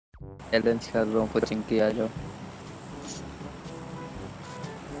Challenge कर रहा हूँ, पोचिंकी आ जाओ।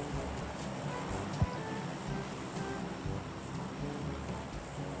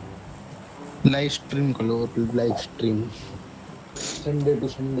 लाइव स्ट्रीम खोलो, live stream Sunday to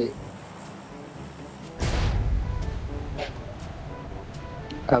Sunday.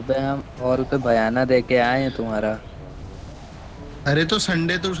 अबे हम हॉल पे बयाना दे के आए हैं तुम्हारा। अरे तो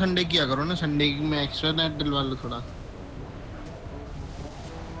संडे टू संडे किया करो ना, संडे में एक्स्ट्रा नेट डलवा लो थोड़ा।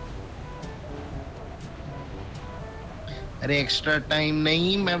 अरे एक्स्ट्रा टाइम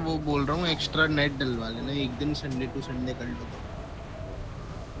नहीं, मैं वो बोल रहा हूँ एक्स्ट्रा नेट डलवा लेना एक दिन, संडे टू संडे कर लो तो।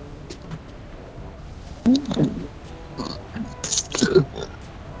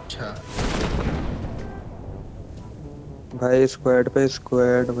 अच्छा। भाई स्क्वाड पे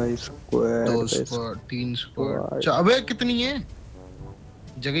स्क्वाड, भाई दो स्क्वाड पे स्क्वाड, तीन स्क्वाड, स्क्वाड। अबे कितनी है,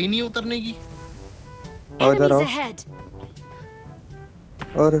 जगह ही नहीं है उतरने की। और इधर आओ।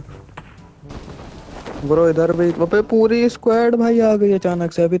 और ब्रो इधर भी, अबे पूरी स्क्वाड भाई आ गई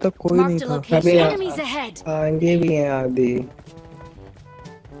अचानक से, अभी तक कोई नहीं था। अबे आगे भी है आधी।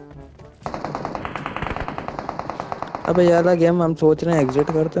 अबे ये वाला गेम हम सोच रहे हैं एग्जिट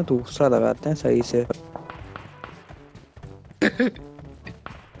करते हैं, दूसरा लगाते हैं सही से।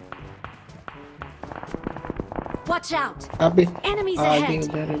 Watch out! अबे Enemies आगे ahead!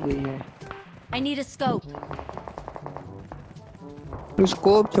 उधर भी है। I need a scope.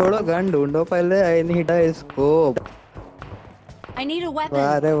 Scope छोड़ो, गन ढूंढो पहले। I need a scope. I need a वाह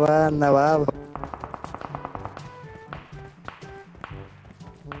weapon. रे वाह नवाब।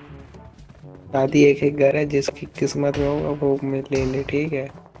 आधी एक एक घर है, जिसकी किस्मत में होगा वो में ले ले, ठीक है।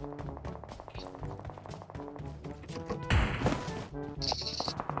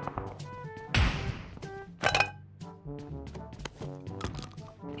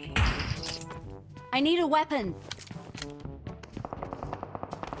 I need a weapon.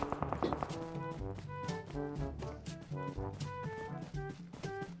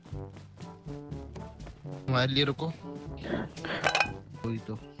 हमारे लिए रुको, कोई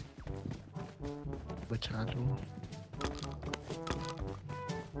तो बचा लो।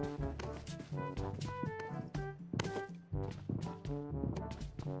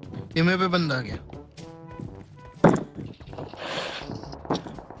 इमे पे बंदा आ गया।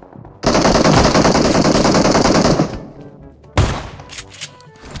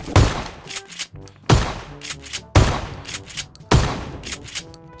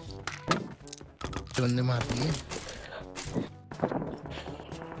 बंदे मार दिए।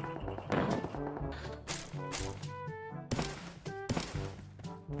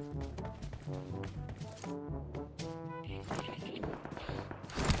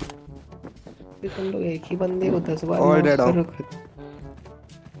 तुम लोग एक ही बंदे को 10 बार ऑल माफ डेड आओ। करो।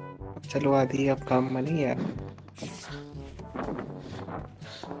 चलो आधी अब काम में नहीं यार।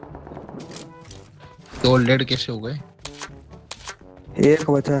 तो डेड कैसे हो गए? एक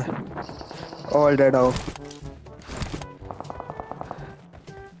बचा है। ऑल डेड आओ।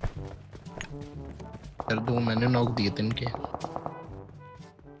 कर दो, मैंने नॉक दिए थे इनके।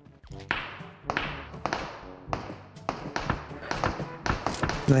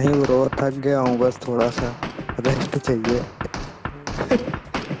 नहीं ब्रो, थक गया हूँ, बस थोड़ा सा रेस्ट चाहिए।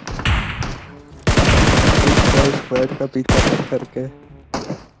 स्क्वाड का पीछा कर करके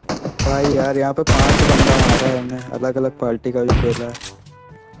भाई यार, यहाँ पे 5 बंदा मारा है हमने, अलग अलग पार्टी का भी खेला है।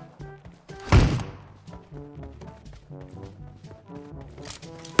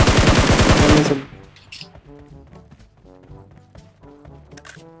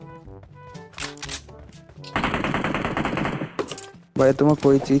 भाई तुम्हें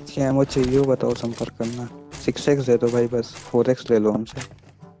कोई चीज की एमो चाहिए हो बताओ, संपर्क करना। 6x दे दो भाई, बस 4x ले लो हमसे।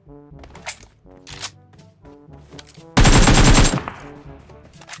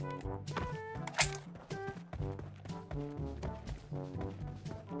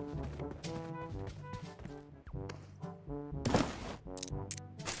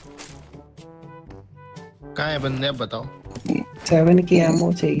 कहाँ है बंदे, अब बताओ। 7 की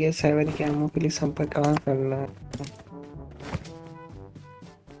एमओ चाहिए, 7 की एमओ के लिए संपर्क कहाँ करना है?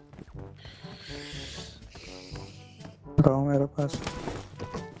 बताओ मेरे पास।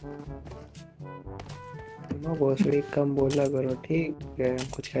 भोसड़ी कम बोला करो, ठीक है।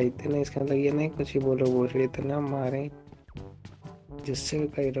 कुछ कहते नहीं, इसका मतलब ये नहीं कुछ ही बोलो भोसड़ी तो ना मारे। जिससे भी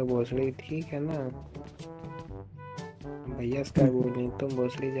कह रहे भोसड़ी, ठीक है ना। भैया इसका बोल नहीं, तुम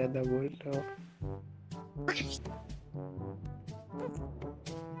भोसड़ी ज्यादा बोल रहे हो।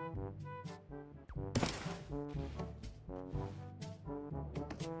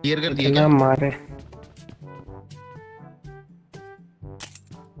 क्लियर कर दिया इतना क्या? मारे।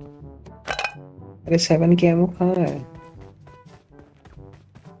 अरे 7 की एमओ कहाँ है?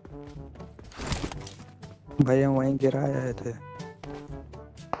 भाई हम वहीं गिराए आए थे।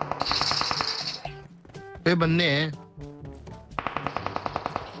 पे बंदे हैं।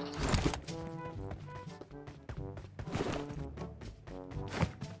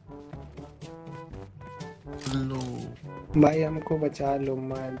 लो भाई हमको बचा लो,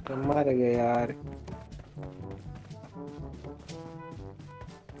 मर गए यार।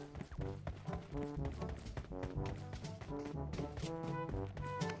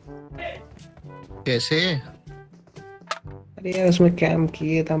 कैसे? अरे यार उसमें कैंप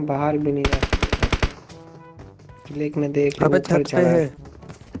किए थे, हम बाहर भी नहीं जा सकते। लेकिन देख लो अबे ऊपर छत पे चढ़ा है, है।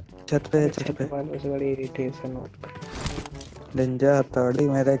 छत पे है, अरे छत छत पे। वालों से बड़ी इरिटेशन हो। निंजा हथौड़ी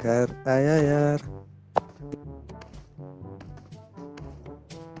मेरे घर आया यार।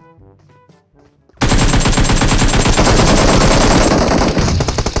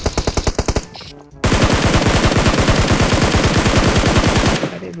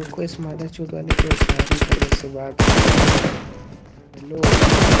 अरे रुको, इस मादरचोद वाले को शादी करने से बात। हेलो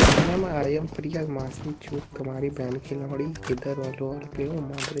मैम, आई एम प्रिया मासी चूत तुम्हारी बहन की लौड़ी किधर वालों वाल पे हो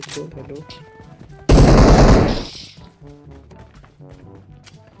मादरचोद। Hello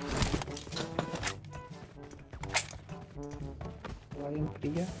I am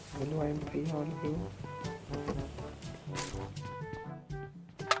Priya. Hello I am प्रिया वाल पे हो।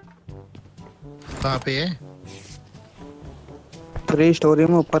 कहाँ पे है? 3 स्टोरी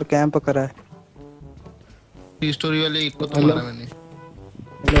में ऊपर कैंप करा है। स्टोरी वाले एक को तो हेलो मारा मैंने।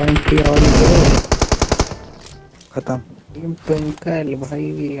 हेलो आई एम प्रिया वाल पे हो। खत्म। आई एम ट्विंकल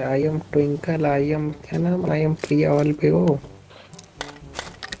भाई, I am twinkle, I am क्या नाम, आई एम प्रिया वाल पे हो।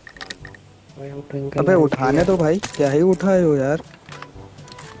 आई एम ट्विंकल, अबे आई एम उठाने प्रिया। दो भाई, क्या ही उठाए हो यार।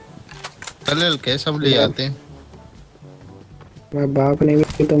 चल के सब ले आते हैं। मैं बाप ने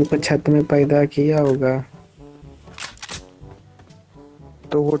भी तुमको छत में पैदा किया होगा।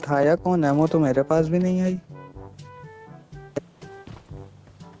 तो उठाया कौन है? वो तो मेरे पास भी नहीं आई।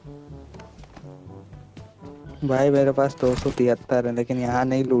 भाई मेरे पास 273 है, लेकिन यहाँ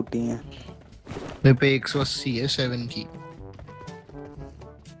नहीं लूटी है। मेरे पे 180 है 7 की।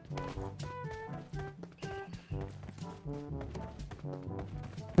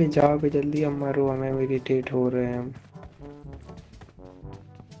 जाओ भी जल्दी, हम मरो, हमें भी इरिटेट हो रहे हैं हम।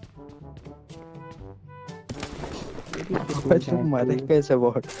 तेरी अबे किस्मत तुम है तू। मरे कैसे?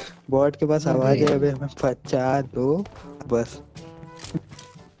 बॉट बॉट के पास अबे आवाज है। अबे हमें बचा दो बस।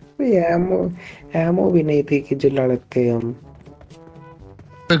 एमओ एमओ भी नहीं थी कि जो लड़ते हम।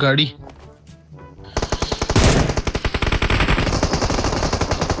 पे गाड़ी।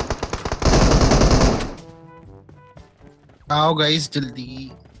 आओ गाइस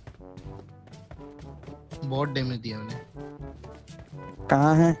जल्दी। बहुत डैमेज दिया मैंने।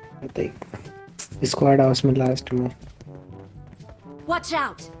 कहाँ है? स्क्वाड हाउस में लास्ट में। Watch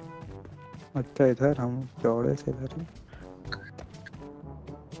out! अच्छा इधर, हम चौड़े से इधर ही।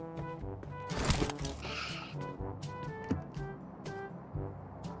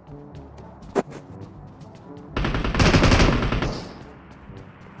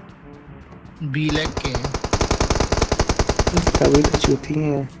 बी लैग के हैं। तभी तो चूती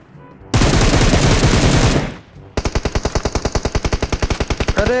हैं।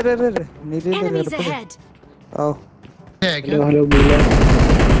 अरे अरे अरे अरे, नीचे घर Enemies पे। ahead! आओ है क्या? Hello hello बीलैक।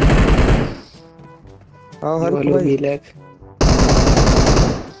 आओ हेलो हल्क हेलो भाई। बीलैक।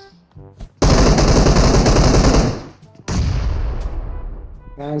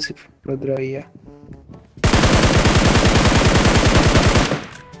 कहाँ से रुद्र भैया?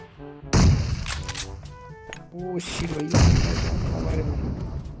 ओ शिट भैया, हमारे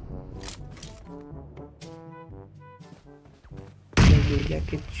भैया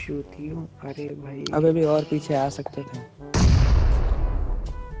के चूतियों। अरे भाई अबे भी और पीछे आ सकते थे।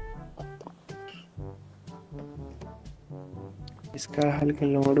 इसका हल्क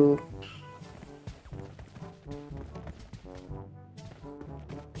लोड़ो।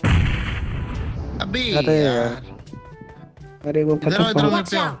 अबे अरे यार। यार। अरे वो इधर पता आओ, इधर आओ, कौन। मेरे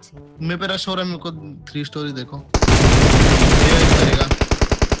Watch पे आओ। out! मेरे पे रश हो रहा है। मेरे को 3 स्टोरी देखो। ये करेगा।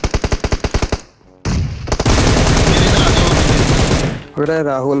 मेरे इधर आ जाओ। अरे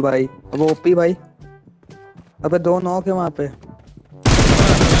राहुल भाई, अब ओपी भाई। अबे 2 नॉक है वहां पे।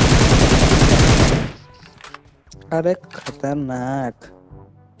 अरे खतरनाक।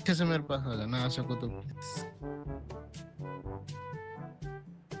 अच्छे से मेरे पास आ जाना, आ सको तो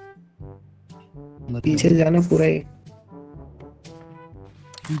पीछे से जाना पूरा ही।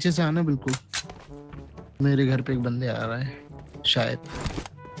 पीछे से आना बिल्कुल। मेरे घर पे एक बंदे आ रहा है शायद।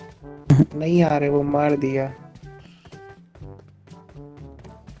 नहीं आ रहे, वो मार दिया।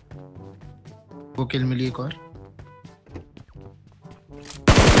 वो किल मिली एक और।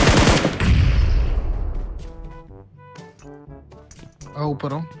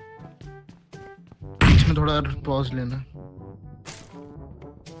 ऊपर आओ, बीच में थोड़ा पॉज लेना।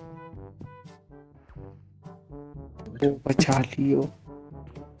 वो बचा लियो।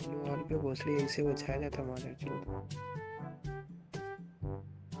 वॉल पे भोसड़ी ऐसे बचाया जाता हमारे चलो।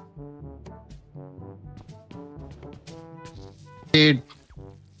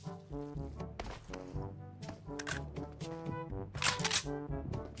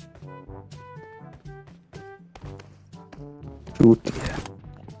 शूट किया।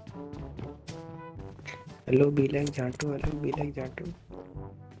 Hello बीलैक जाटू, hello बीलैक जाटू।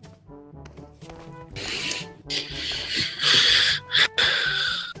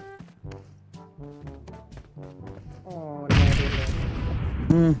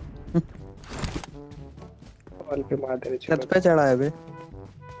 वॉल पे मादर छत पे चढ़ा है बे।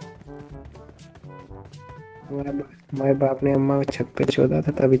 हमारे बाप ने अम्मा को छत पे छोड़ा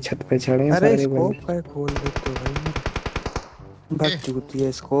था, तभी छत पे चढ़े हैं अरे सारे स्कोप बंदे। का खोल देते भाई मेरे। भक्त होती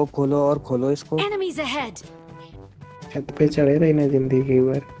है, स्कोप खोलो और खोलो इसको। Enemies ahead. छत पे चढ़े रहे ना जिंदगी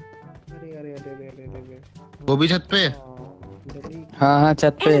भर। अरे अरे अरे अरे अरे अरे। वो भी छत पे। हाँ हाँ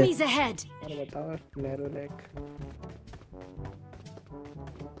छत पे। Enemies ahead. और बताओ नेरोलैक।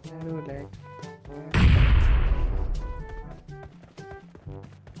 नेरोलैक।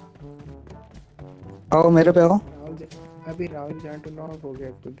 आओ मेरे पे आओ। अभी राहुल जाटू नॉक हो गया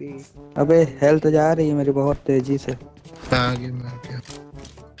खुद ही। अबे हेल्थ जा रही है मेरी बहुत तेजी से। आगे मैं क्या।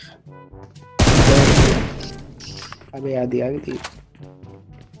 अबे आधी आ गई थी।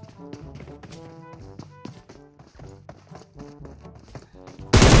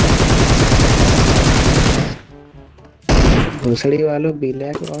 भोसड़ी वालों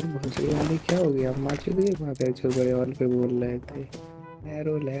ब्लैक और भोसड़ी वाले क्या हो गया? अम्मा चुद गई माता जो बड़े हॉल पे बोल रहे थे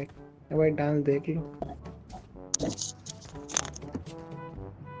नेरोलैक। भाई डांस देख लो।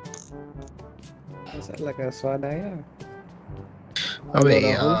 ऐसा लगा स्वाद आया। अबे हेलो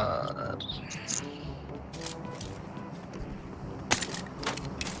राहुल। यार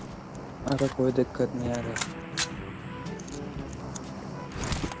अरे कोई दिक्कत नहीं आ रहा।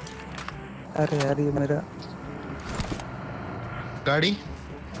 अरे यार ये मेरा गाड़ी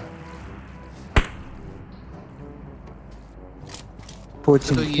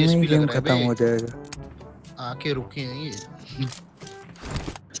पोचिंकी में ही ESP लग गेम रहा है खत्म बे। हो जाएगा। आके रुके हैं ये।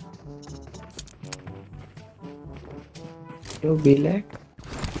 तो ब्लैक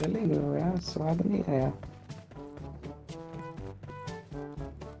चलेगा यार, स्वाद नहीं आया।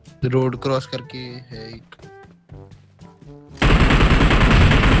 रोड क्रॉस करके है एक।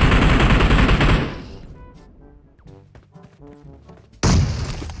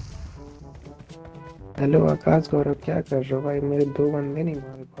 हेलो आकाश गौरव, क्या कर रहे हो भाई? मेरे दो बंदे नहीं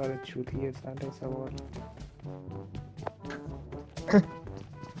मारे पर छूती है साले सवाल।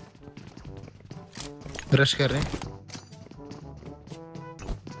 रश कर रहे हैं।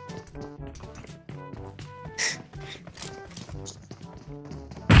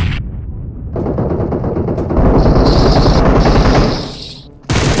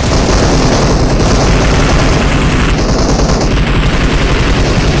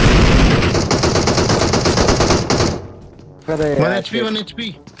 अरे 1 यार HP 1 HP।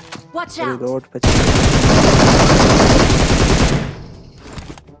 Watch अरे out. रोड पे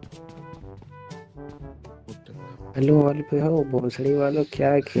हेलो हॉल पे हो भोसड़ी वालों,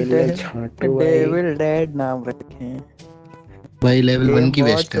 क्या खेल रहे झांटू भाई? डेविल डेड नाम रखे हैं। भाई लेवल 1 की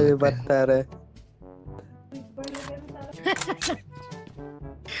बहुत वेस्ट है से मेरे पे। बदतर है।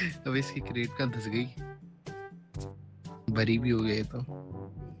 अब इसकी क्रेट का धस गई, भरी भी हो गए तो।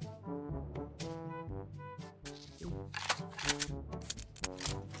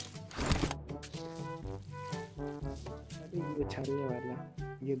 ये छानने वाला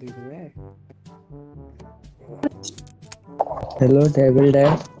ये देखो मैं। Hello devil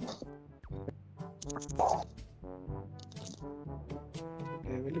dead.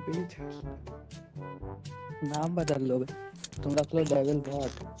 लेवल पे ही छान। नाम बदल लो बे। तुम रख लो डेविल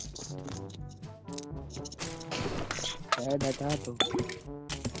बॉट। डेड हटा दो।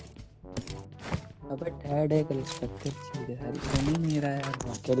 अबे डेड एक रिस्पेक्टेड चीज है, हेल्प सुन ही नहीं रहा यार।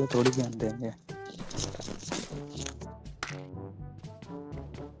 अकेले थोड़ी ध्यान देंगे।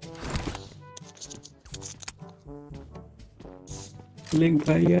 लेकिन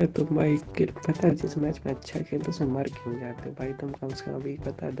भाई यार तुम भाई पता है जिस मैच में अच्छा खेलते उसमें मर क्यों जाते भाई? तुम कम से कम अभी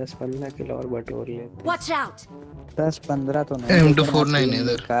पता है 10-15 किलो और बटोर लेते। Watch out. 10-15 तो नहीं, M249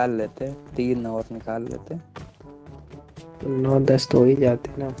 इधर निकाल लेते, 3 और निकाल लेते। तो 9-10 तो हो ही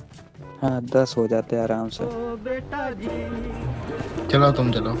जाते ना। हाँ 10 हो जाते आराम से। चलो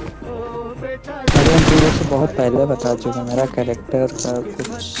तुम चलो। अरे हम तुझे से बहुत पहले बता चुके, मेरा कैरेक्टर का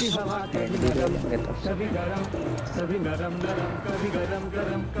कुछ हैंडी ले लेंगे तब से।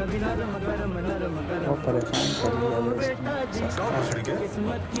 वो परेशान कर लिया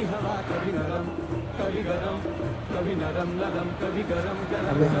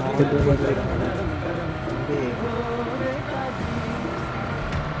अबे आपके दो बजे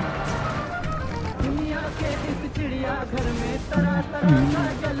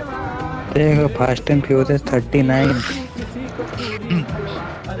देखो फास्ट एंड फ्यूरियस 39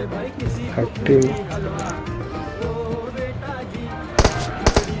 30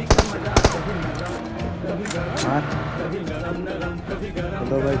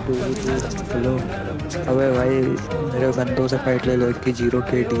 हेलो भाई हेलो। अबे भाई मेरे बंदों से फाइट ले लो, इसकी 0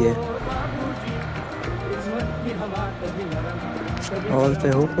 KD है। ऑल पे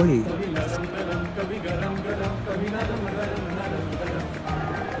हो कोई?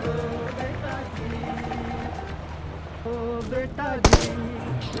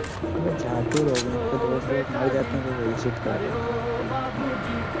 जादू लोग दोस्त मर जाते हैं तो वही शिट कर रहे हैं।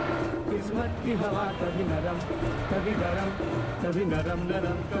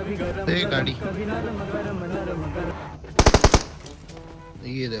 गाड़ी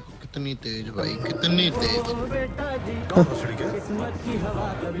ये देखो कितनी तेज भाई, कितनी तेज।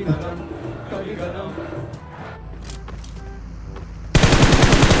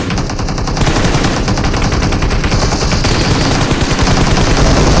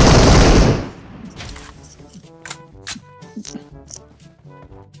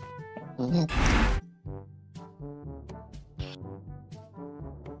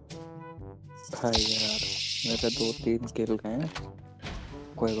 भाई यार मेरे 2-3 किल गए,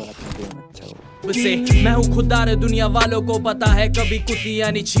 कोई बात नहीं, अच्छा हो। से मैं हूँ खुदार, दुनिया वालों को पता है। कभी कुत्ती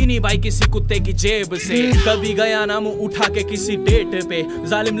यानी छीनी भाई किसी कुत्ते की जेब से, कभी गया ना मुंह उठा के किसी डेट पे।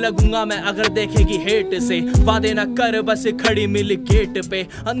 जालिम लगूंगा मैं अगर देखेगी हेट से, वादे ना कर बस खड़ी मिल गेट पे।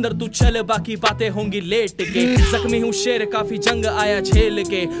 अंदर तू चल बाकी बातें होंगी लेट के। जख्मी हूँ शेर काफी जंग आया झेल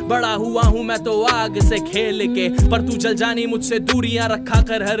के, बड़ा हुआ हूँ मैं तो आग से खेल के। पर तू जल जानी मुझसे दूरियां रखा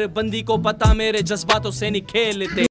कर, हर बंदी को पता मेरे जज्बातों से नहीं खेलते।